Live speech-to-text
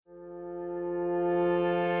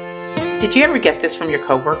Did you ever get this from your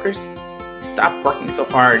coworkers? Stop working so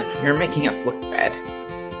hard. You're making us look bad.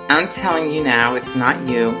 I'm telling you now, it's not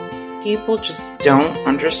you. People just don't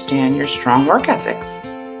understand your strong work ethics.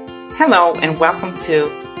 Hello, and welcome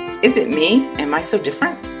to Is It Me? Am I So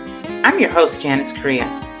Different? I'm your host, Janice Correa.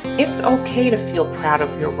 It's okay to feel proud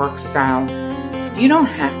of your work style. You don't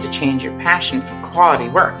have to change your passion for quality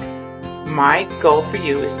work. My goal for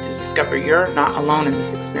you is to discover you're not alone in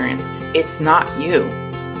this experience. It's not you.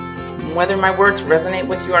 Whether my words resonate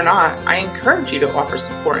with you or not, I encourage you to offer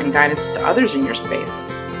support and guidance to others in your space.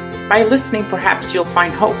 By listening, perhaps you'll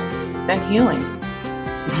find hope, then healing.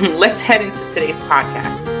 Let's head into today's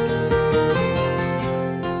podcast.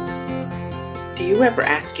 Do you ever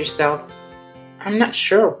ask yourself, I'm not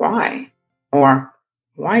sure why, or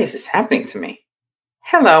why is this happening to me?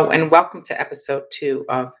 Hello, and welcome to episode 2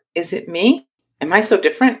 of Is It Me? Am I So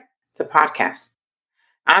Different? The podcast.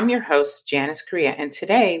 I'm your host, Janice Correa, and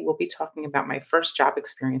today we'll be talking about my first job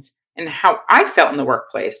experience and how I felt in the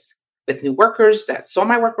workplace with new workers that saw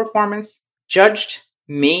my work performance, judged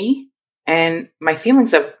me, and my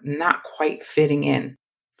feelings of not quite fitting in.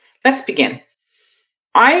 Let's begin.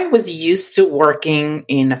 I was used to working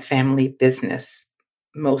in a family business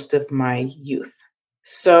most of my youth.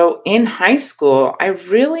 So in high school, I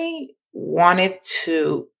really wanted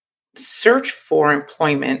to search for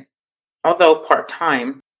employment, although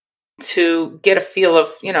part-time, to get a feel of,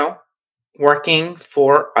 working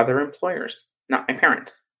for other employers, not my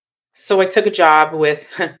parents. So I took a job with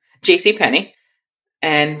JCPenney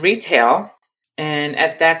and retail. And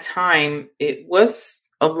at that time, it was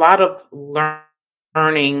a lot of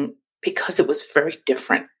learning because it was very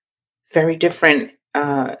different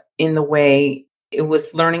in the way it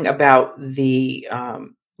was learning about the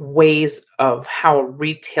ways of how a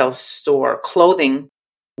retail store clothing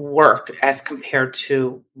worked as compared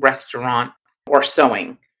to restaurant or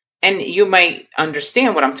sewing. And you might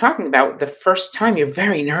understand what I'm talking about. The first time you're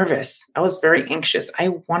very nervous. I was very anxious. I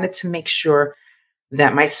wanted to make sure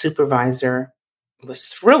that my supervisor was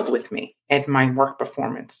thrilled with me and my work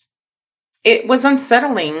performance. It was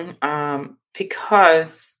unsettling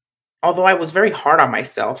because although I was very hard on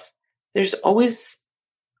myself, there's always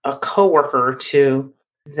a coworker or two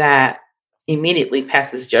that immediately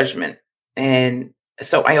passes judgment. And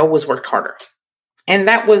so I always worked harder. And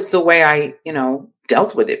that was the way I,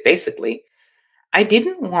 dealt with it, basically. I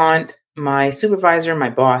didn't want my supervisor, my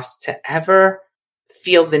boss, to ever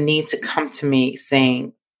feel the need to come to me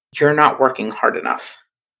saying, you're not working hard enough.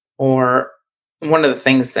 Or one of the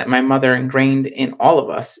things that my mother ingrained in all of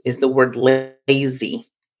us is the word lazy.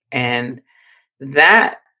 And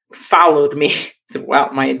that followed me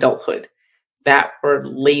throughout my adulthood. That word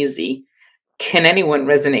lazy. Can anyone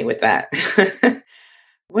resonate with that?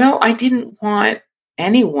 Well, I didn't want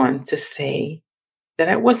anyone to say that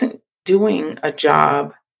I wasn't doing a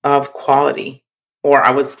job of quality or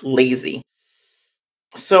I was lazy.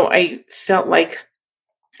 So I felt like,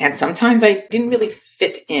 and sometimes I didn't really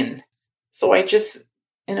fit in. So I just,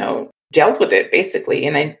 dealt with it basically.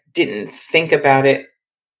 And I didn't think about it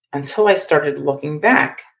until I started looking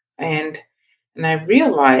back. And I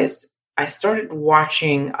realized I started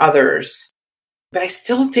watching others, but I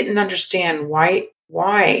still didn't understand why.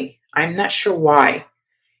 I'm not sure why.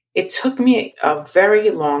 It took me a very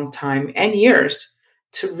long time and years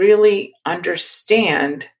to really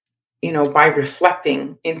understand, by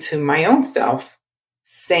reflecting into my own self,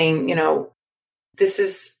 saying, this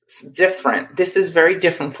is different. This is very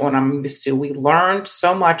different from what I'm used to. We learned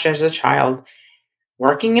so much as a child,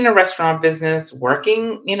 working in a restaurant business,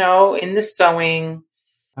 working, in the sewing,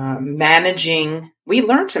 managing. We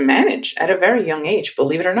learned to manage at a very young age,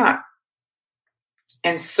 believe it or not.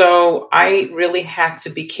 And so I really had to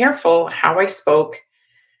be careful how I spoke.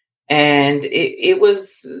 And it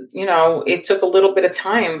was, it took a little bit of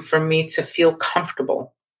time for me to feel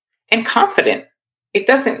comfortable and confident. It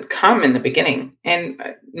doesn't come in the beginning. And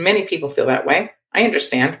many people feel that way. I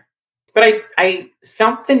understand. But I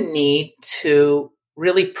felt the need to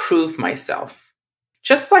really prove myself,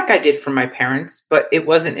 just like I did for my parents, but it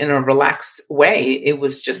wasn't in a relaxed way. It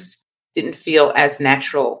was just didn't feel as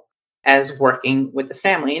natural as working with the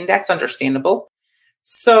family. And that's understandable.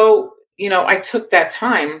 So, I took that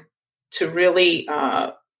time to really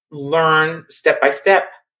learn step by step,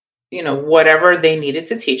 whatever they needed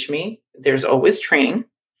to teach me. There's always training.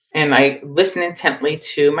 And I listened intently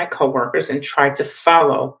to my coworkers and tried to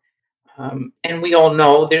follow. And we all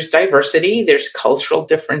know there's diversity, there's cultural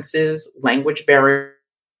differences, language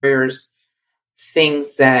barriers,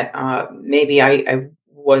 things that maybe I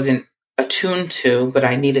wasn't attuned to, but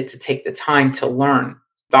I needed to take the time to learn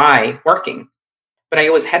by working. But I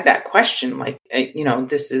always had that question, like,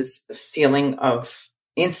 this is a feeling of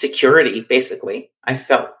insecurity, basically. I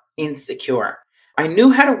felt insecure. I knew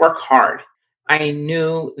how to work hard. I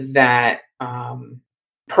knew that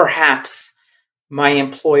perhaps my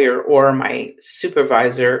employer or my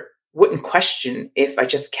supervisor wouldn't question if I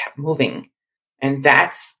just kept moving. And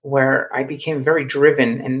that's where I became very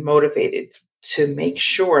driven and motivated to make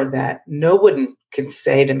sure that no one could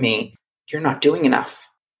say to me, "You're not doing enough."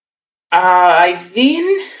 I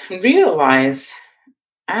then realized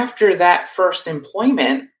after that first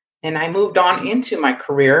employment, and I moved on into my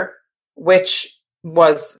career, which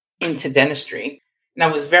was into dentistry. And I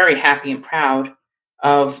was very happy and proud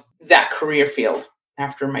of that career field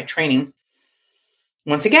after my training.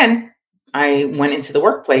 Once again, I went into the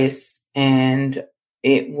workplace, and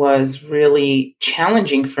it was really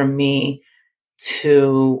challenging for me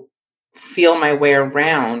to feel my way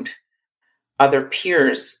around other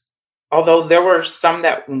peers. Although there were some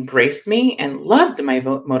that embraced me and loved my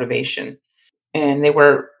motivation, and they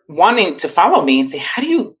were wanting to follow me and say,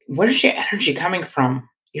 where's your energy coming from?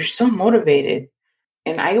 You're so motivated.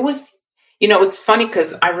 And I was, it's funny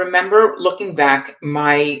because I remember looking back,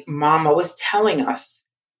 my mom always telling us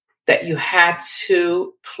that you had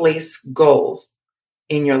to place goals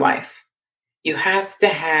in your life. You have to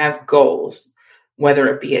have goals,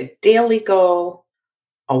 whether it be a daily goal,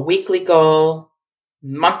 a weekly goal,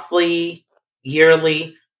 monthly,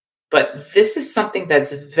 yearly. But this is something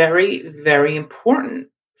that's very, very important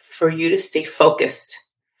for you to stay focused.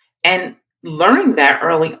 And learning that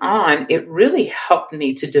early on, it really helped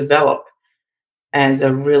me to develop as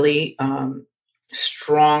a really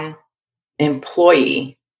strong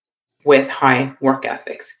employee with high work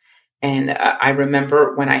ethics. And I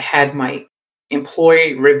remember when I had my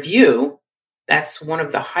employee review, that's one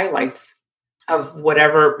of the highlights of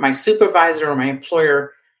whatever my supervisor or my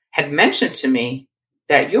employer had mentioned to me,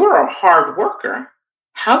 that you're a hard worker.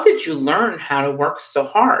 How did you learn how to work so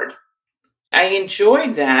hard? I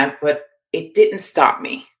enjoyed that, but it didn't stop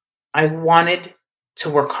me. I wanted to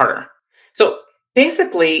work harder. So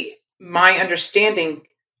basically, my understanding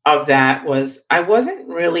of that was I wasn't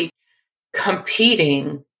really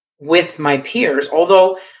competing with my peers,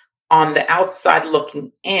 although on the outside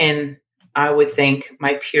looking in, I would think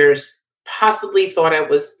my peers possibly thought I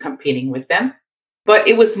was competing with them. But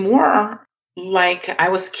it was more like I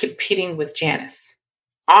was competing with Janice.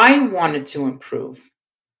 I wanted to improve.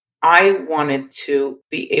 I wanted to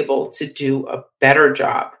be able to do a better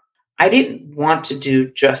job. I didn't want to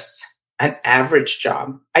do just an average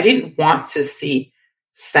job. I didn't want to see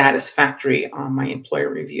satisfactory on my employer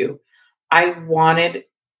review. I wanted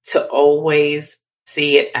to always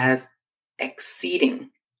see it as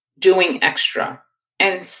exceeding, doing extra.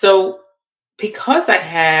 And so because I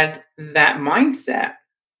had that mindset,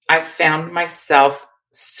 I found myself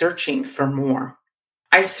searching for more.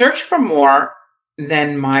 I searched for more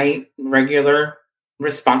than my regular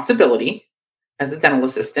responsibility as a dental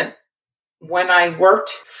assistant. When I worked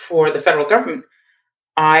for the federal government,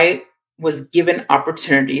 I was given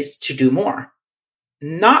opportunities to do more,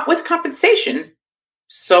 not with compensation.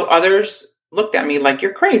 So others looked at me like,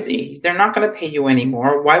 you're crazy. They're not going to pay you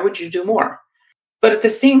anymore. Why would you do more? But at the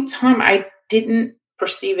same time, I didn't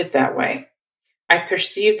perceive it that way. I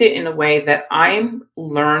perceived it in a way that I'm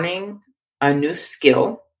learning a new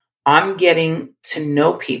skill. I'm getting to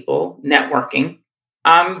know people, networking.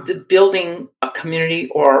 I'm building a community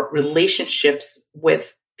or relationships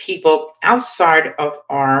with people outside of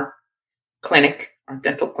our clinic, our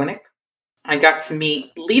dental clinic. I got to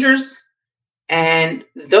meet leaders, and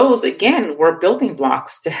those, again, were building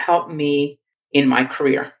blocks to help me in my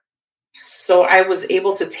career. So I was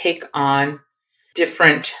able to take on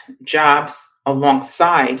different jobs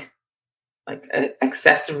alongside, like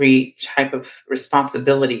accessory type of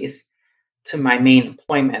responsibilities to my main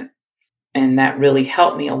employment. And that really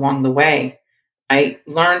helped me along the way. I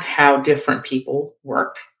learned how different people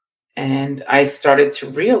worked, and I started to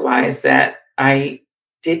realize that I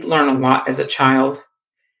did learn a lot as a child,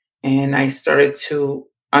 and I started to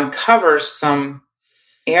uncover some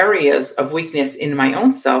areas of weakness in my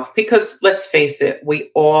own self, because let's face it,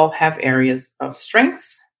 we all have areas of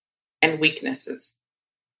strengths and weaknesses.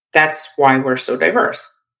 That's why we're so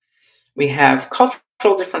diverse. We have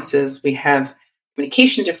cultural differences, we have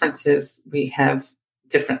communication differences, we have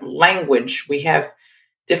different language, we have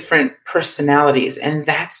different personalities, and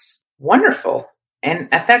that's wonderful. And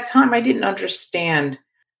at that time, I didn't understand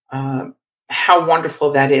how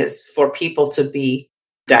wonderful that is for people to be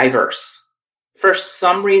diverse. For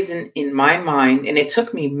some reason in my mind, and it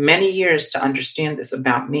took me many years to understand this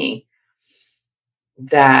about me,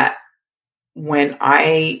 that when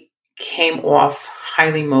I came off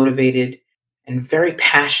highly motivated and very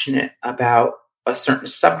passionate about a certain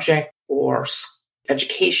subject or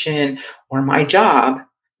education or my job,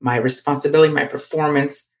 my responsibility, my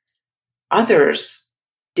performance, others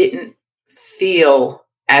didn't feel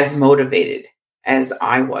as motivated as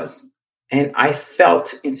I was. And I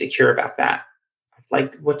felt insecure about that.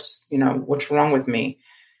 Like, what's wrong with me?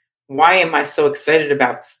 Why am I so excited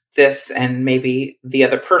about this? And maybe the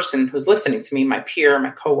other person who's listening to me, my peer,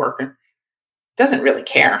 my coworker, doesn't really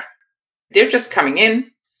care. They're just coming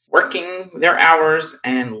in, working their hours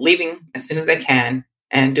and leaving as soon as they can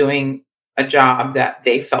and doing a job that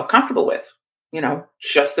they felt comfortable with,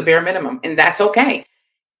 just the bare minimum. And that's okay.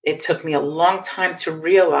 It took me a long time to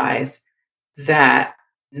realize that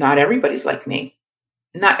not everybody's like me.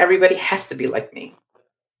 Not everybody has to be like me.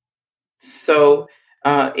 So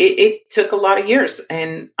it took a lot of years,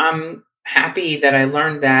 and I'm happy that I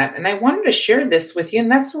learned that. And I wanted to share this with you.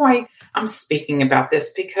 And that's why I'm speaking about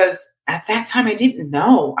this, because at that time I didn't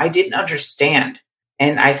know, I didn't understand.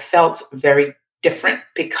 And I felt very different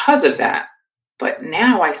because of that. But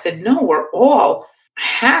now I said, no, we're all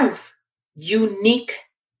have unique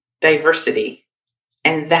diversity.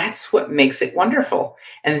 And that's what makes it wonderful.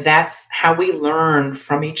 And that's how we learn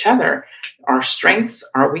from each other, our strengths,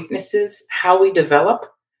 our weaknesses, how we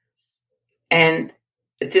develop. And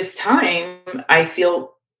at this time, I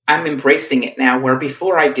feel I'm embracing it now, where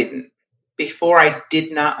before I didn't. Before I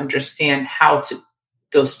did not understand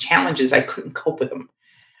those challenges, I couldn't cope with them.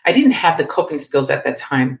 I didn't have the coping skills at that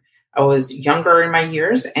time. I was younger in my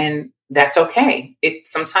years, and that's okay.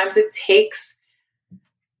 Sometimes it takes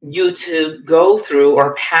you to go through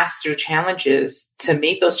or pass through challenges to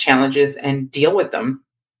meet those challenges and deal with them.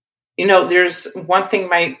 There's one thing,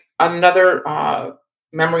 another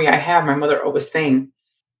memory I have, my mother always saying,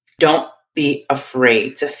 don't be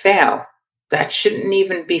afraid to fail. That shouldn't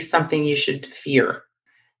even be something you should fear,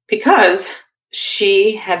 because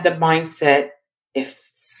she had the mindset, if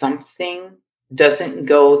something doesn't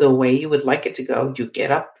go the way you would like it to go, you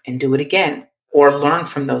get up and do it again or learn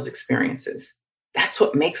from those experiences. That's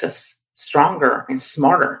what makes us stronger and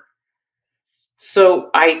smarter. So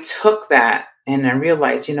I took that and I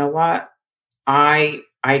realized, you know what? I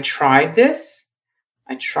tried this.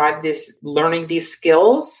 I tried this, learning these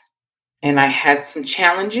skills, and I had some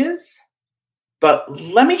challenges, but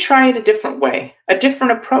let me try it a different way, a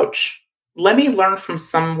different approach. Let me learn from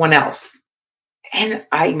someone else. And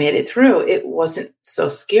I made it through. It wasn't so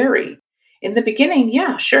scary. In the beginning,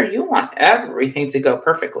 yeah, sure, you want everything to go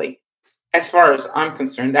perfectly. As far as I'm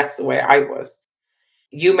concerned, that's the way I was.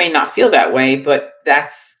 You may not feel that way, but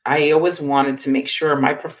I always wanted to make sure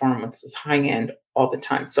my performance was high end all the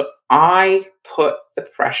time. So I put the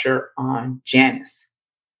pressure on Janice.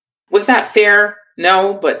 Was that fair?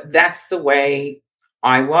 No, but that's the way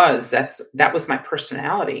I was. That was my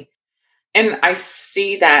personality. And I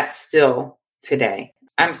see that still today.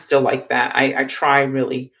 I'm still like that. I try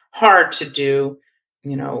really hard to do,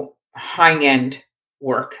 high end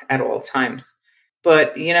work at all times.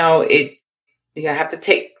 But, I have to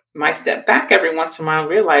take my step back every once in a while,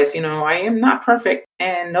 realize, I am not perfect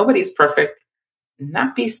and nobody's perfect.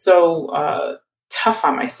 Not be so tough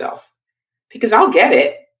on myself, because I'll get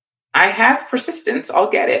it. I have persistence. I'll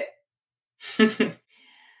get it.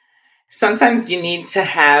 Sometimes you need to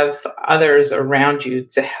have others around you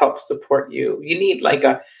to help support you. You need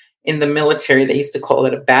in the military, they used to call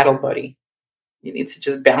it a battle buddy. You need to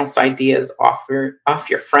just bounce ideas off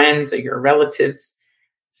your friends or your relatives.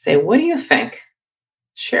 Say, what do you think?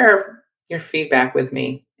 Share your feedback with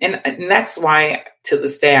me. And that's why to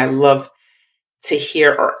this day, I love to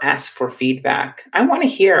hear or ask for feedback. I want to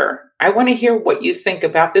hear what you think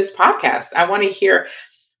about this podcast. I want to hear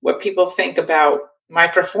what people think about my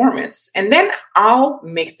performance. And then I'll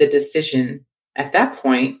make the decision at that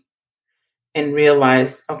point and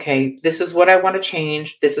realize, okay, this is what I want to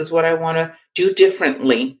change. This is what I want to do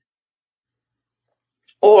differently.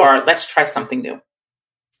 Or let's try something new.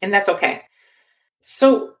 And that's okay.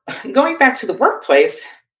 So going back to the workplace,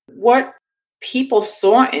 what people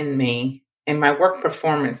saw in me and my work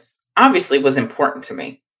performance obviously was important to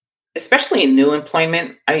me, especially in new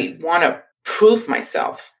employment. I want to prove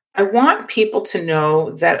myself. I want people to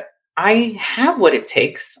know that I have what it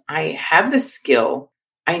takes. I have the skill.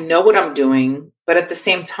 I know what I'm doing, but at the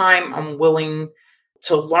same time, I'm willing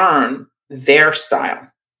to learn their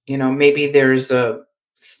style. Maybe there's a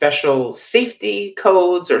special safety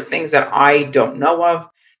codes or things that I don't know of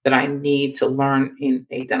that I need to learn in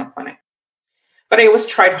a dental clinic. But I always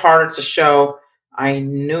tried hard to show I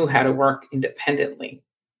knew how to work independently.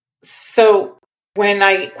 So when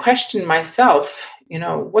I questioned myself,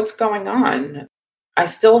 what's going on? I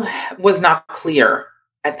still was not clear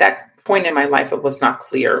at that point in my life. It was not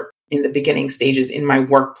clear in the beginning stages in my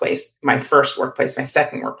workplace, my first workplace, my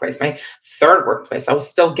second workplace, my third workplace. I was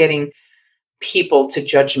still getting people to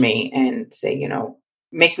judge me and say,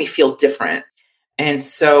 make me feel different. And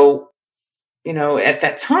so, at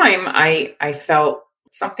that time, I felt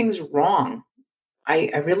something's wrong.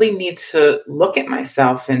 I really need to look at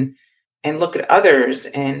myself and look at others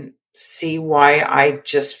and see why I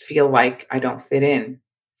just feel like I don't fit in.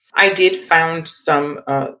 I did found some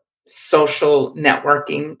social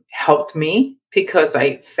networking helped me because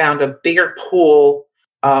I found a bigger pool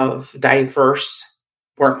of diverse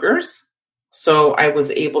workers. So I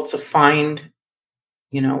was able to find,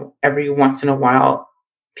 every once in a while,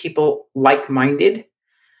 people like-minded,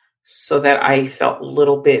 so that I felt a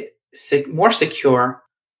little bit more secure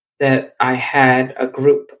that I had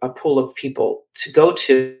a pool of people to go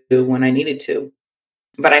to when I needed to.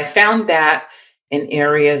 But I found that in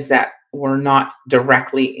areas that were not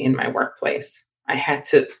directly in my workplace, I had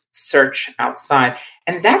to search outside.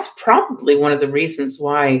 And that's probably one of the reasons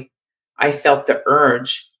why I felt the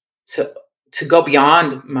urge to go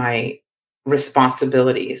beyond my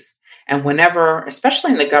responsibilities. And whenever,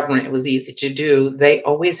 especially in the government, it was easy to do, they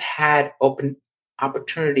always had open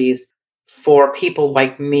opportunities for people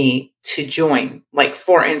like me to join. Like,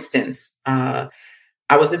 for instance, I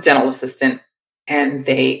was a dental assistant, and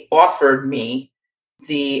they offered me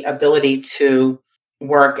the ability to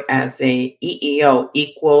work as a EEO,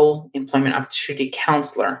 Equal Employment Opportunity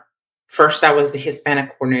Counselor. First, I was the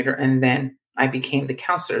Hispanic coordinator, and then I became the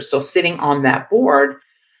counselor. So sitting on that board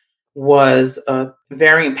was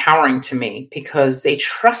very empowering to me because they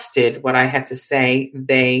trusted what I had to say.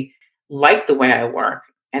 They liked the way I work,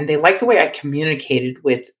 and they liked the way I communicated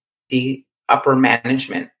with the upper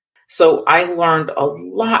management. So I learned a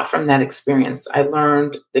lot from that experience. I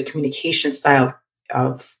learned the communication style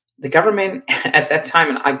of the government at that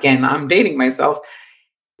time. And again, I'm dating myself.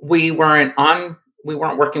 We weren't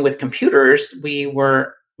working with computers. We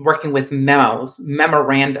were working with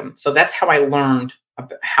memorandum. So that's how I learned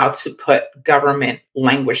how to put government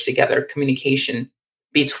language together, communication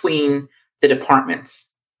between the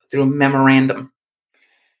departments through memorandum.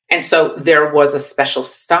 And so there was a special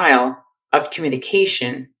style of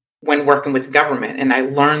communication when working with government. And I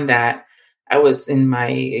learned that. I was in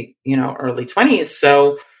my, early 20s.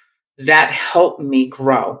 So that helped me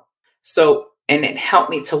grow. And it helped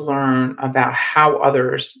me to learn about how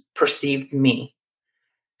others perceived me.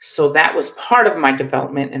 So that was part of my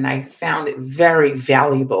development, and I found it very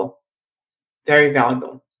valuable, very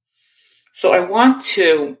valuable. So I want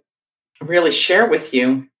to really share with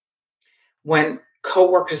you, when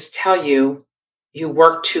coworkers tell you, you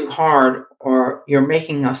work too hard or you're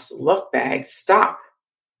making us look bad, stop.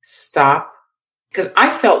 Because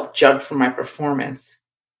I felt judged for my performance.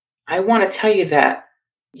 I want to tell you that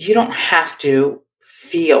you don't have to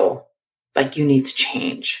feel like you need to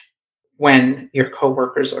change when your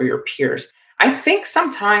coworkers or your peers. I think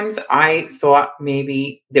sometimes I thought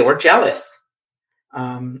maybe they were jealous.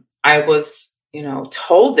 I was,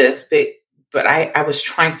 told this, but I was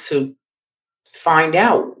trying to find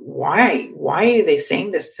out why are they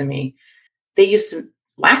saying this to me? They used to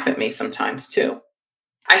laugh at me sometimes too.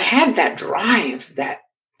 I had that drive, that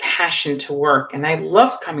passion to work, and I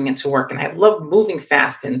loved coming into work, and I loved moving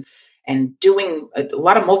fast and doing a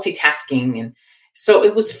lot of multitasking. And so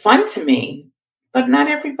it was fun to me, but not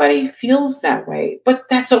everybody feels that way, but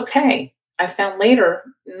that's okay. I found later,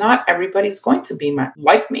 not everybody's going to be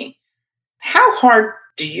like me. How hard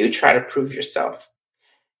do you try to prove yourself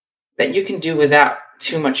that you can do without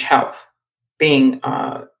too much help, being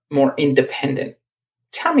more independent?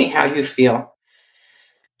 Tell me how you feel.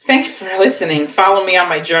 Thanks for listening. Follow me on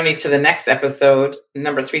my journey to the next episode,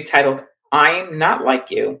 number 3, titled, I'm Not Like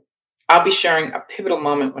You. I'll be sharing a pivotal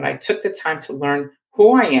moment when I took the time to learn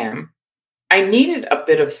who I am. I needed a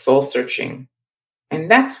bit of soul searching. And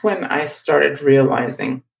that's when I started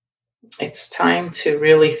realizing it's time to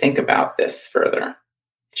really think about this further.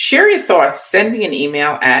 Share your thoughts. Send me an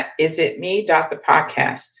email at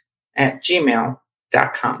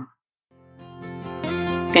isitme.thepodcast@gmail.com.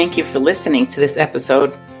 Thank you for listening to this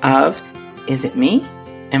episode of Is It Me?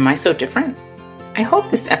 Am I So Different? I hope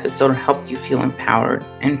this episode helped you feel empowered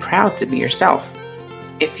and proud to be yourself.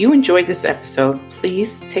 If you enjoyed this episode,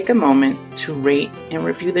 please take a moment to rate and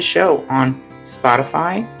review the show on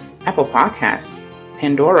Spotify, Apple Podcasts,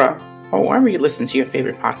 Pandora, or wherever you listen to your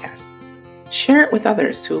favorite podcasts. Share it with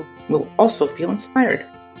others who will also feel inspired.